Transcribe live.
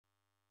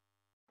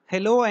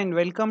Hello and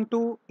welcome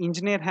to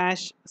Engineer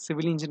Hash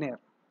Civil Engineer.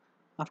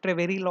 After a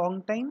very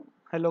long time,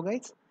 hello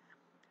guys.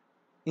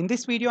 In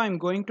this video, I'm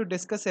going to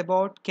discuss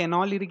about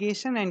canal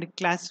irrigation and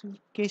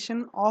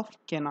classification of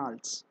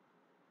canals.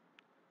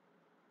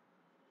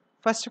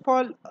 First of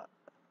all,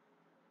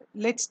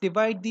 let's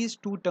divide these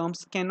two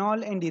terms,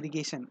 canal and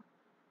irrigation.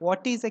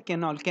 What is a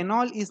canal?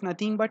 Canal is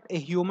nothing but a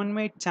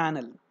human-made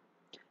channel.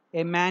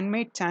 A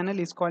man-made channel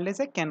is called as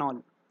a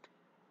canal.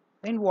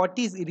 And what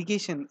is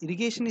irrigation?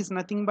 Irrigation is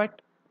nothing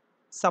but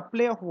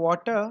supply of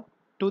water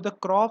to the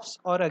crops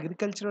or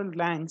agricultural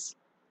lands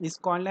is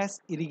called as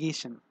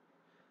irrigation.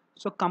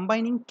 So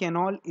combining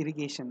canal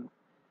irrigation,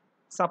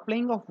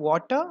 supplying of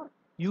water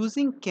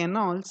using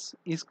canals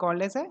is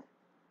called as a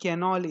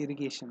canal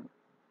irrigation.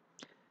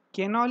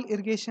 Canal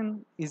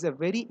irrigation is a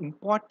very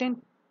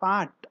important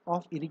part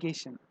of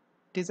irrigation.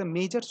 It is a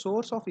major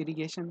source of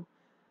irrigation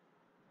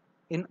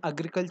in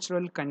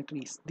agricultural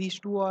countries. These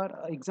two are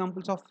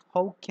examples of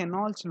how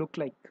canals look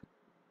like.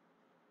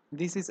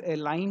 This is a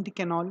lined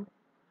canal.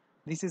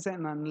 This is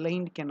an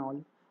unlined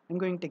canal. I'm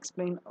going to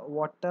explain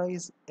what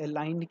is a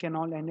lined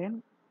canal and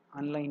an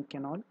unlined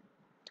canal.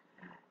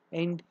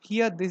 And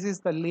here this is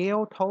the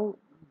layout how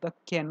the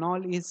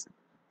canal is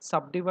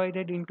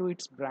subdivided into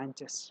its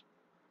branches.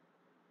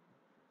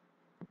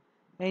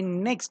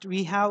 And next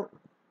we have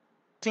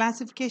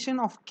classification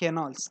of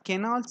canals.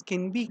 Canals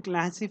can be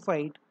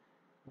classified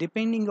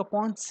depending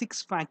upon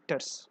 6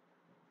 factors.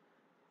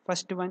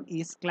 First one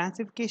is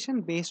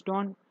classification based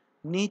on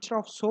nature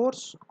of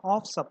source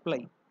of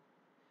supply.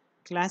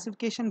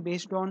 Classification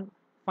based on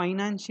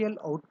financial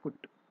output.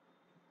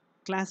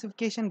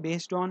 Classification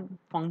based on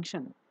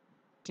function.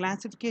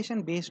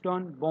 Classification based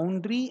on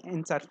boundary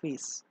and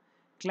surface.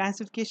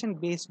 Classification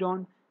based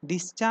on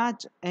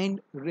discharge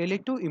and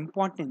relative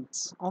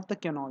importance of the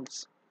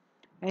canals.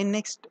 And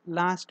next,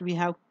 last we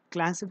have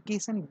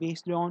classification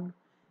based on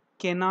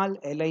canal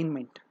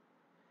alignment.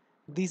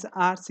 These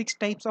are 6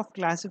 types of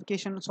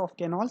classifications of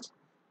canals.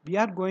 We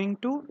are going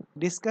to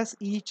discuss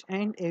each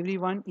and every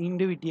one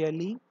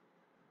individually.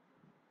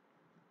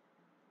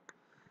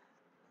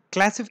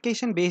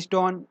 Classification based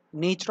on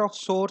nature of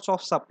source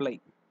of supply.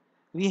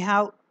 We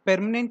have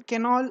permanent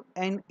canal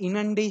and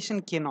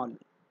inundation canal.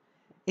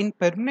 In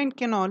permanent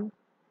canal,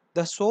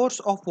 the source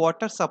of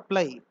water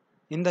supply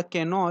in the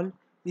canal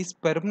is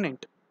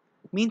permanent,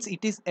 means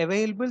it is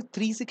available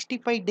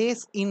 365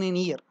 days in a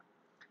year.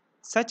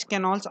 Such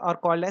canals are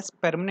called as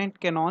permanent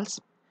canals.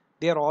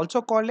 They are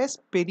also called as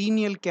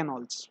perennial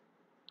canals.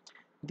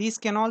 These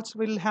canals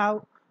will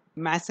have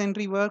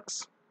masonry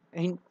works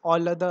and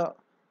all other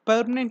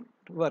permanent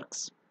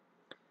works.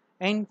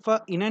 And for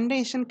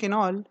inundation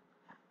canal,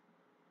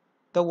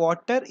 the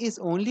water is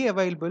only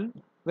available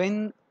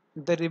when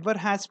the river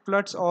has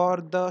floods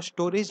or the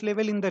storage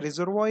level in the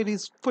reservoir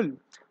is full.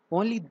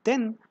 Only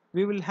then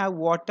we will have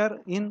water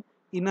in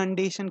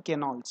inundation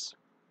canals.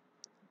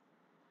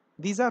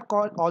 These are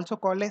also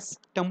called as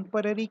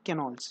temporary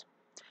canals.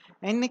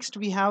 And next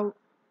we have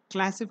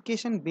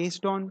classification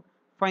based on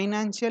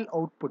financial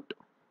output.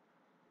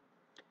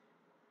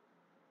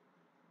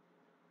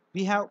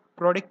 We have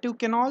productive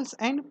canals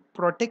and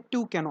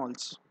protective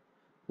canals.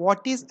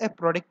 What is a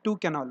productive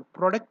canal?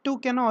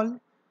 Productive canal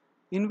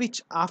in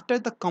which after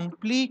the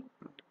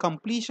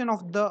completion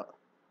of the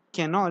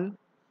canal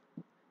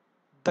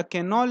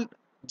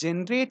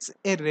generates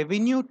a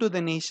revenue to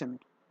the nation.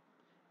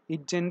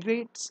 It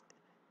generates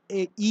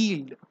a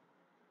yield.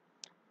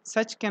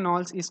 Such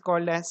canals is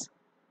called as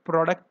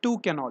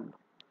productive canal.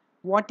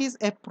 What is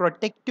a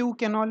protective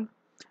canal?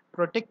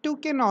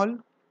 Protective canal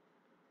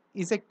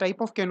is a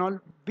type of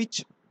canal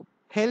which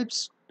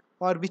helps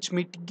or which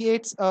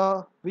mitigates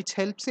which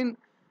helps in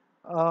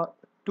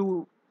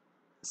to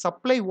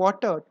supply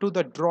water to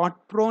the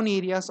drought prone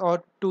areas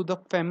or to the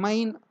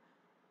famine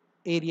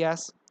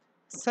areas.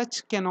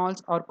 Such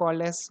canals are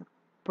called as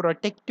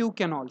protective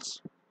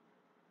canals.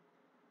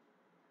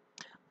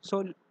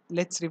 So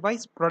let's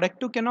revise.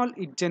 Productive canal,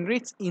 it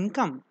generates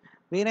income,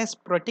 whereas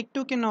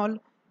protective canal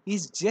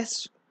is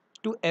just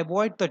to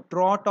avoid the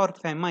drought or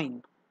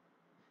famine.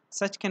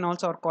 Such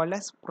canals are called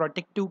as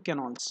protective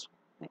canals.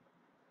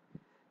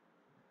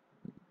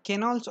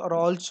 Canals are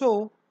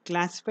also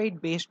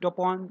classified based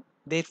upon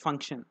their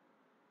function.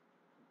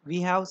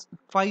 We have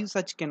 5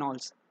 such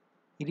canals: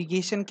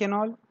 irrigation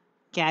canal,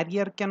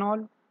 carrier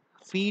canal,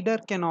 feeder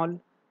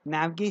canal,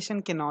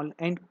 navigation canal,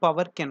 and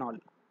power canal.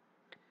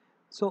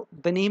 So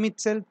the name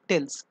itself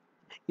tells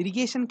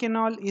irrigation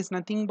canal is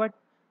nothing but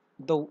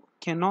the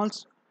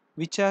canals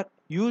which are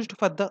used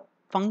for the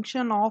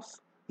function of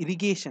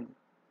irrigation.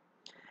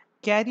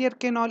 Carrier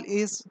canal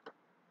is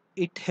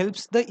it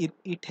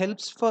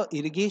helps for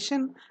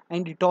irrigation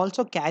and it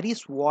also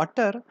carries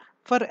water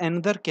for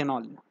another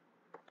canal.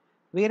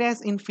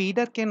 Whereas in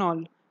feeder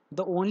canal,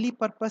 the only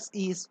purpose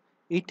is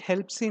it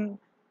helps in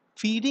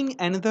feeding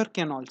another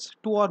canals,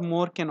 2 or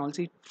more canals.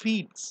 It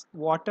feeds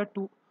water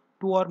to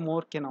 2 or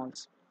more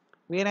canals.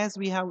 Whereas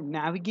we have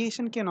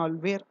navigation canal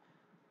where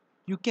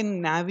you can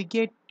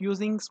navigate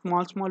using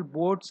small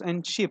boats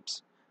and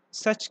ships.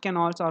 Such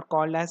canals are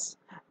called as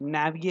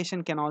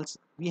navigation canals.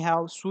 We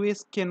have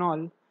Suez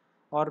Canal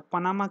or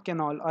Panama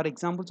Canal are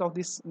examples of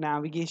this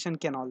navigation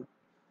canal.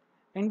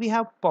 And we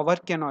have power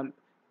canal.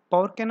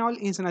 Power canal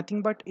is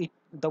nothing but it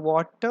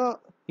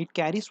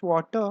carries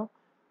water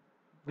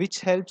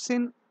which helps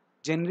in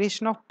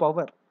generation of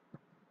power.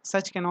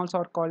 Such canals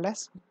are called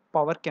as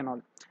power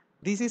canal.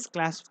 This is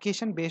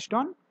classification based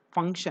on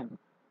function.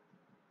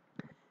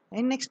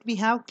 And next we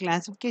have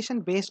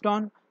classification based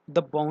on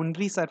the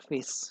boundary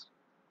surface.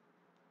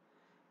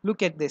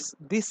 Look at this.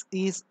 This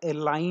is a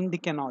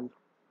lined canal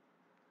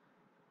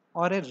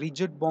or a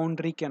rigid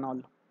boundary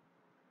canal.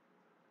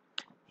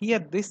 Here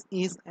this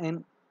is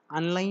an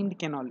unlined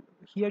canal.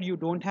 Here you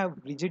don't have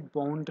rigid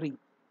boundary.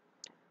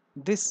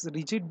 This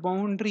rigid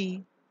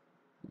boundary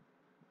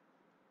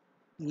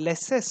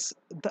lesses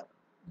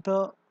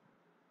the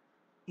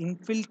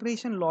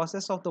infiltration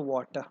losses of the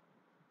water.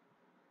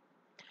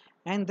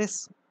 And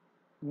this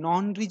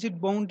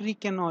non-rigid boundary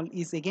canal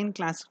is again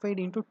classified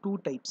into two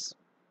types: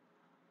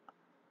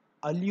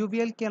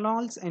 alluvial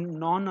canals and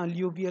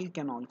non-alluvial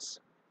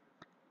canals.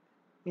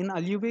 In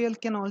alluvial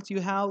canals you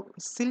have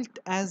silt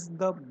as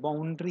the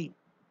boundary,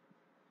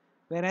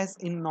 whereas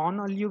in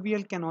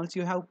non-alluvial canals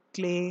you have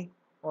clay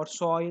or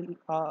soil,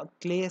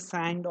 clay,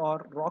 sand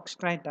or rock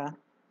strata.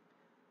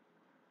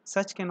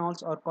 Such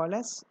canals are called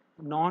as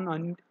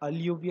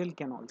non-alluvial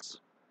canals.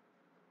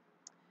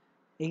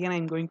 Again, I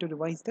am going to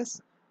revise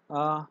this.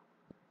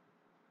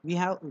 We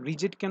have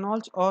rigid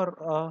canals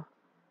or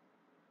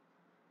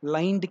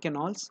lined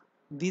canals.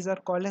 These are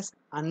called as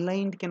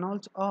unlined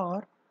canals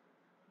or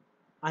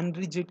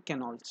unrigid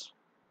canals.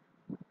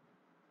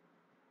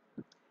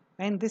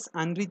 And this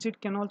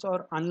unrigid canals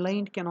or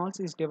unlined canals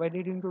is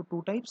divided into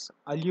two types: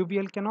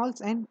 alluvial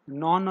canals and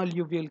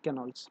non-alluvial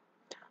canals.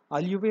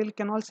 Alluvial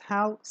canals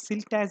have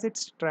silt as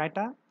its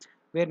strata,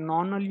 where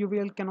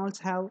non-alluvial canals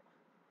have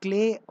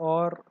clay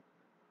or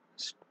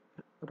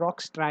rock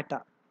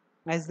strata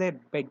as their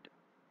bed.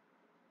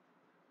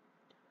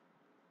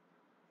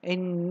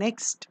 And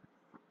next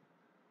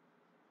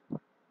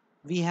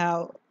we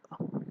have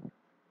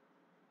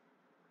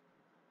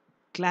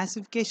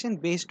classification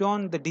based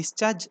on the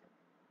discharge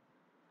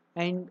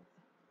and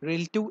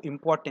relative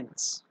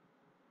importance.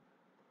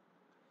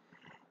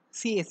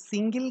 See, a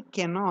single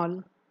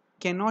canal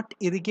cannot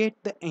irrigate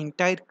the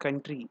entire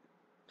country,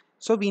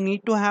 so we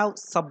need to have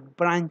sub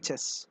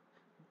branches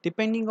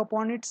depending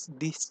upon its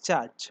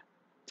discharge.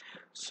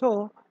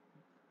 So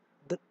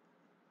the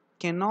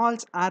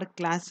canals are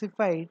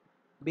classified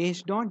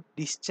based on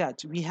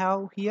discharge. We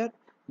have here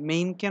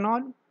main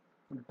canal,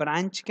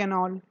 branch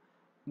canal,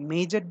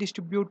 major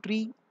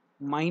distributary,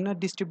 minor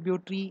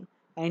distributary,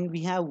 and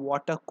we have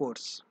water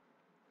course.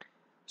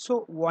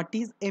 So what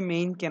is a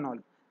main canal?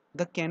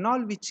 The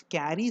canal which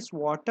carries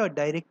water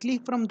directly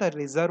from the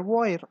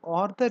reservoir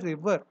or the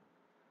river.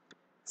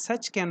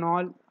 Such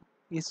canal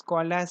is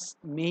called as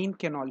main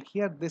canal.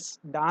 Here this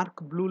dark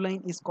blue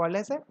line is called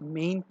as a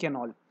main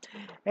canal.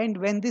 And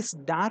when this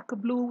dark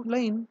blue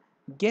line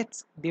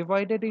gets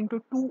divided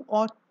into two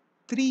or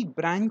three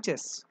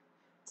branches,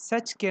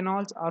 such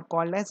canals are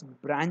called as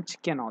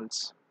branch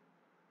canals.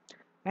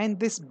 And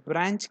this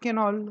branch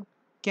canal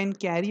can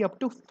carry up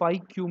to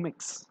 5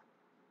 cumecs.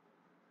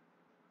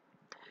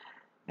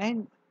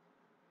 And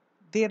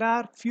there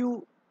are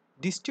few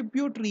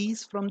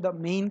distributaries from the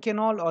main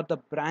canal or the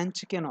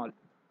branch canal.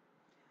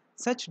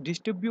 Such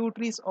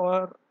distributaries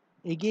are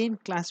again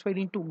classified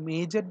into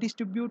major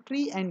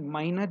distributary and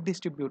minor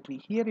distributary.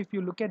 Here if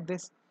you look at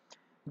this,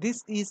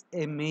 this is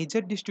a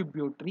major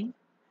distributary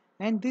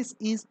and this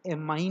is a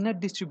minor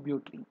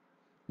distributary.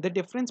 The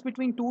difference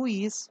between two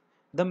is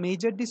the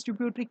major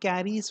distributary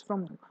carries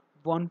from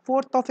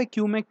 1/4 of a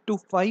cubic to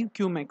 5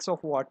 cubics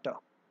of water,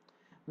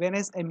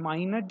 whereas a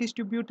minor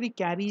distributary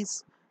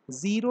carries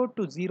 0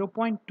 to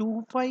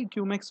 0.25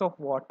 cubics of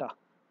water.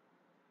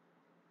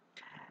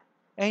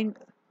 And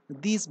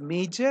these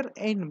major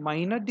and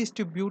minor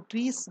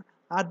distributaries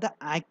are the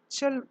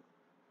actual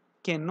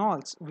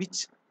canals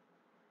which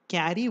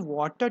carry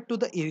water to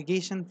the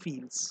irrigation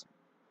fields.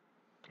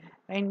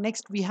 And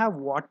next we have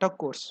water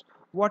course.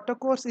 Water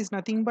course is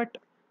nothing but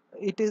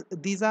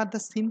these are the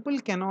simple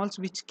canals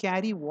which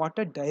carry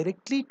water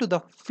directly to the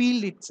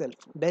field itself,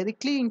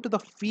 directly into the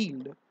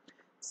field.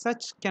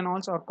 Such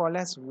canals are called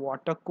as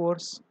water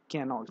course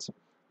canals.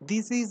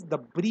 This is the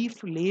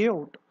brief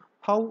layout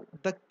how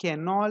the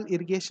canal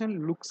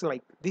irrigation looks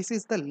like. This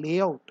is the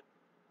layout.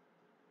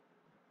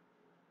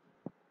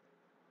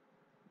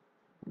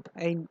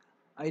 And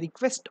I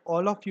request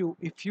all of you,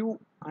 if you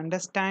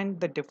understand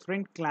the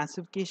different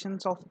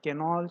classifications of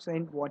canals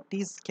and what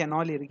is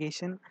canal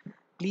irrigation,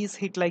 please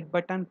hit like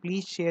button,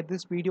 please share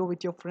this video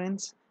with your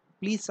friends,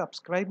 please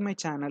subscribe my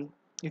channel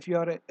if you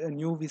are a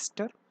new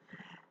visitor.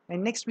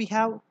 And next we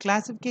have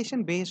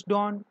classification based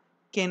on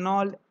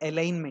canal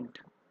alignment.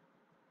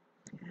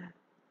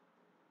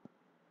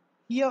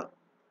 Here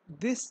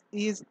this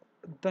is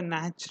the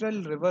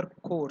natural river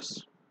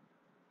course.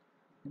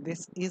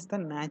 This is the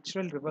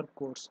natural river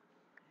course.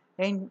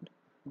 And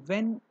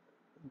when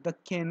the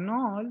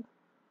canal,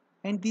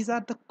 and these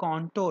are the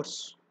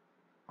contours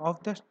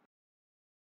of the